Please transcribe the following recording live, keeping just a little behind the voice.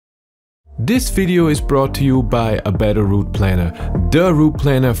This video is brought to you by A Better Route Planner, the route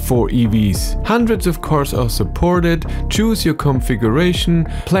planner for EVs. Hundreds of cars are supported. Choose your configuration,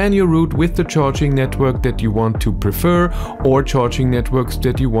 plan your route with the charging network that you want to prefer or charging networks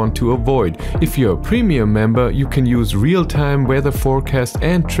that you want to avoid. If you're a premium member, you can use real-time weather forecast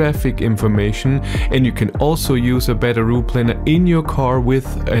and traffic information, and you can also use A Better Route Planner in your car with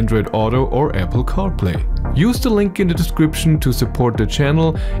Android Auto or Apple CarPlay. Use the link in the description to support the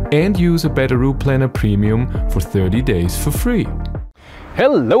channel and use A Better Route Planner Premium for 30 days for free.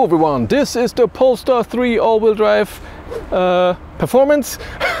 Hello everyone, this is the Polestar 3 all-wheel drive performance.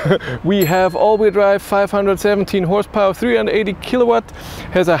 We have all-wheel drive, 517 horsepower, 380 kilowatt,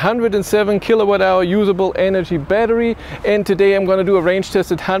 has a 107 kilowatt hour usable energy battery, and today I'm going to do a range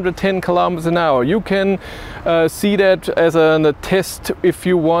test at 110 kilometers an hour. You can see that as a test if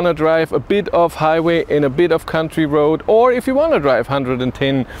you want to drive a bit of highway and a bit of country road, or if you want to drive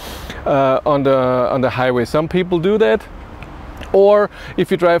 110 on the highway. Some people do that. Or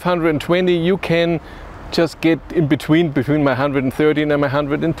if you drive 120, you can just get in between my 130 and my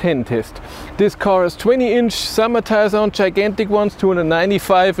 110 test. This car has 20-inch summer tires on, gigantic ones,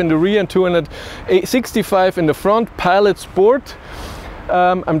 295 in the rear and 265 in the front, Pilot Sport.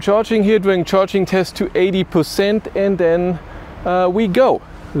 I'm charging here, doing charging test to 80%, and then we go.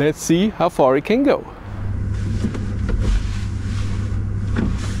 Let's see how far it can go.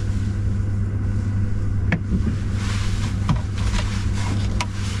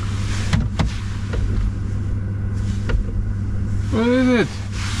 What is it?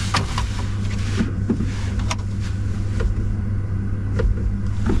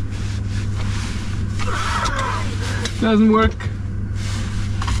 Doesn't work.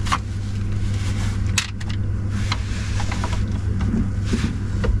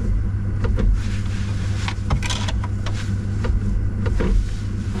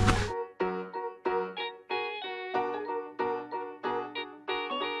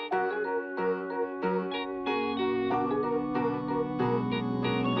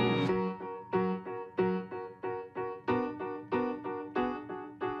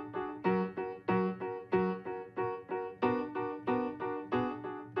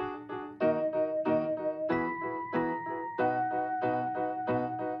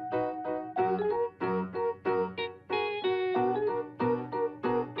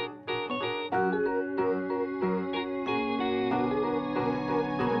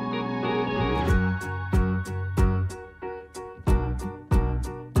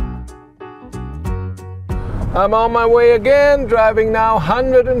 I'm on my way again, driving now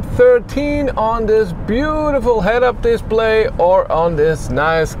 113 on this beautiful head-up display or on this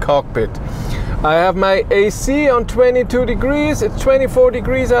nice cockpit. I have my AC on 22 degrees, it's 24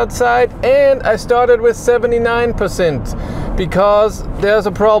 degrees outside, and I started with 79% because there's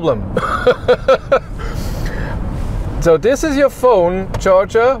a problem. So this is your phone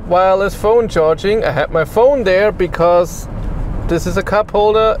charger, wireless phone charging. I had my phone there because this is a cup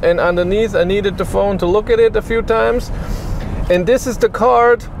holder, and underneath I needed the phone to look at it a few times. And this is the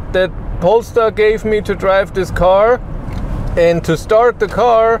card that Polestar gave me to drive this car. And to start the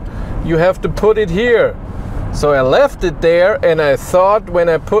car, you have to put it here. So I left it there, and I thought when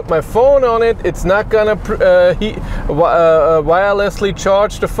I put my phone on it, it's not gonna wirelessly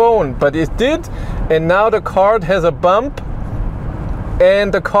charge the phone. But it did, and now the card has a bump,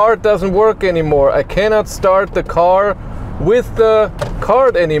 and the card doesn't work anymore. I cannot start the car with the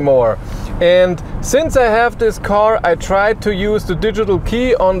card anymore. And since I have this car, I tried to use the digital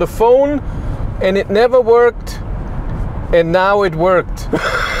key on the phone and it never worked, and now it worked.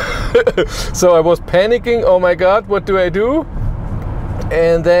 So I was panicking, oh my god, what do I do?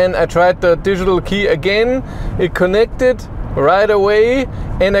 And then I tried the digital key again, it connected right away,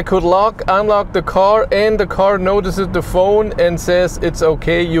 and I could unlock the car, and the car notices the phone and says it's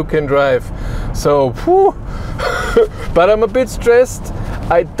okay, you can drive. So whew. But I'm a bit stressed.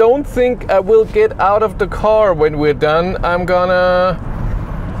 I don't think I will get out of the car when we're done. I'm gonna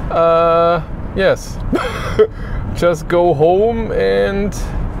yes, just go home and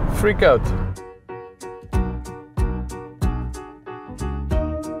freak out.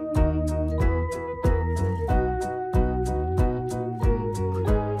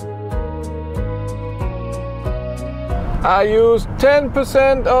 I used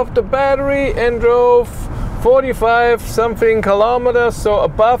 10% of the battery and drove 45 something kilometers, so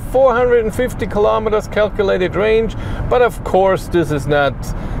above 450 kilometers calculated range. But of course this is not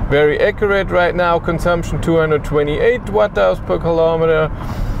very accurate right now. Consumption 228 watt-hours per kilometer.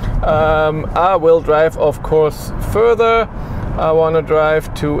 I will drive, of course, further. I want to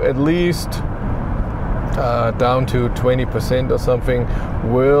drive to at least down to 20% or something.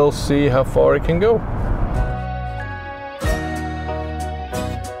 We'll see how far it can go.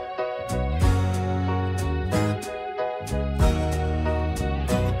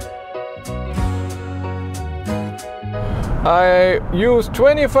 I used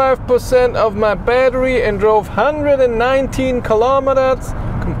 25% of my battery and drove 119 kilometers.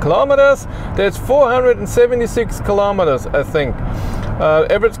 That's 476 kilometers, I think.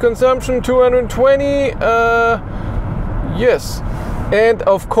 Average consumption 220. Yes. And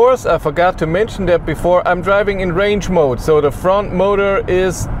of course, I forgot to mention that before, I'm driving in range mode. So the front motor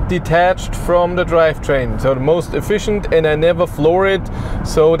is detached from the drivetrain. So the most efficient, and I never floor it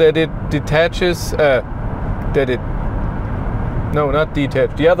so that it detaches, no, not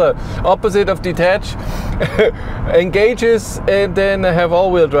detach, the other opposite of detach, engages, and then I have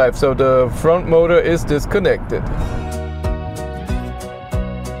all-wheel drive, so the front motor is disconnected.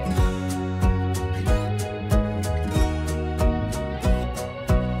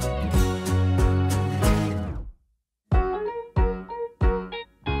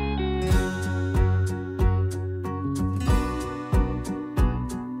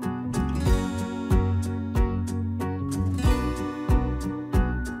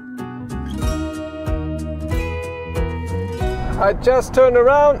 I just turned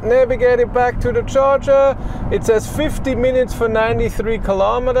around, navigated back to the charger. It says 50 minutes for 93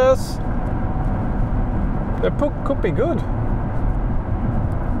 kilometers. That could be good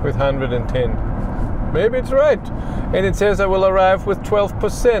with 110. Maybe it's right. And it says I will arrive with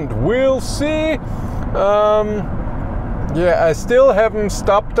 12%. We'll see. Yeah, I still haven't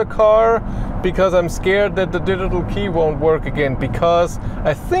stopped the car because I'm scared that the digital key won't work again, because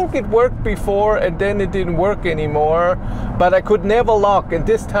I think it worked before and then it didn't work anymore, but I could never lock, and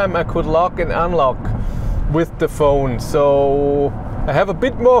this time I could lock and unlock with the phone. So I have a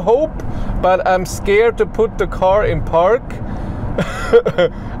bit more hope, but I'm scared to put the car in park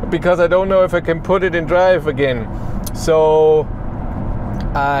because I don't know if I can put it in drive again. So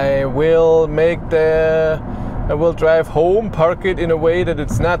I will drive home, park it in a way that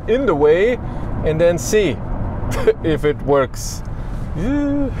it's not in the way, and then see if it works.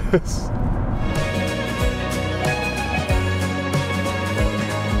 Yes.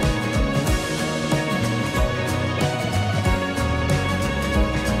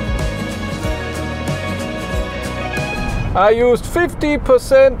 I used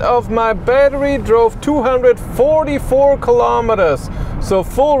 50% of my battery, drove 244 kilometers. So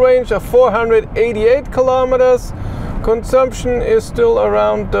full range of 488 kilometers. Consumption is still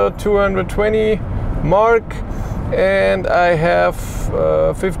around the 220 mark. And I have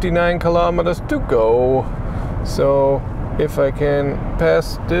 59 kilometers to go. So if I can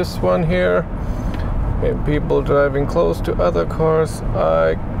pass this one here, and people driving close to other cars,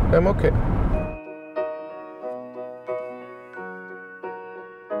 I am okay.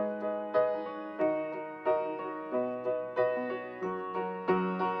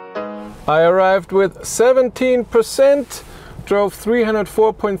 I arrived with 17%, drove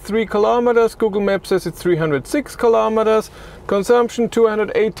 304.3 kilometers. Google Maps says it's 306 kilometers. Consumption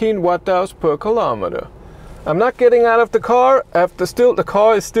 218 watt-hours per kilometer. I'm not getting out of the car. The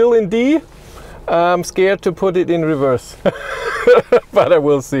car is still in D. I'm scared to put it in reverse, but I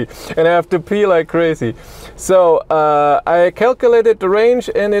will see. And I have to pee like crazy. So I calculated the range,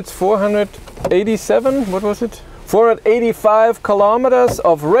 and it's 487. What was it? 485 kilometers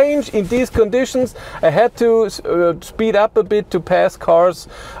of range in these conditions. I had to speed up a bit to pass cars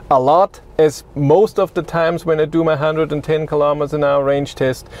a lot, as most of the times when I do my 110 kilometers an hour range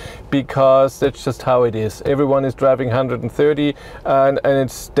test, because that's just how it is. Everyone is driving 130, and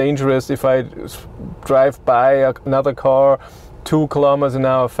it's dangerous if I drive by another car 2 kilometers an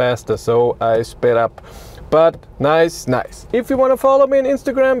hour faster, so I sped up. But nice. If you want to follow me on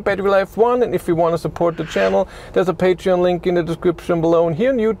Instagram, BatteryLife1, and if you want to support the channel, there's a Patreon link in the description below. And here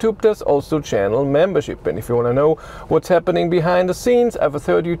on YouTube, there's also channel membership. And if you want to know what's happening behind the scenes, I have a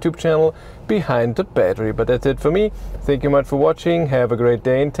third YouTube channel, Behind the Battery. But that's it for me. Thank you much for watching. Have a great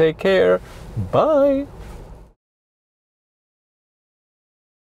day and take care. Bye.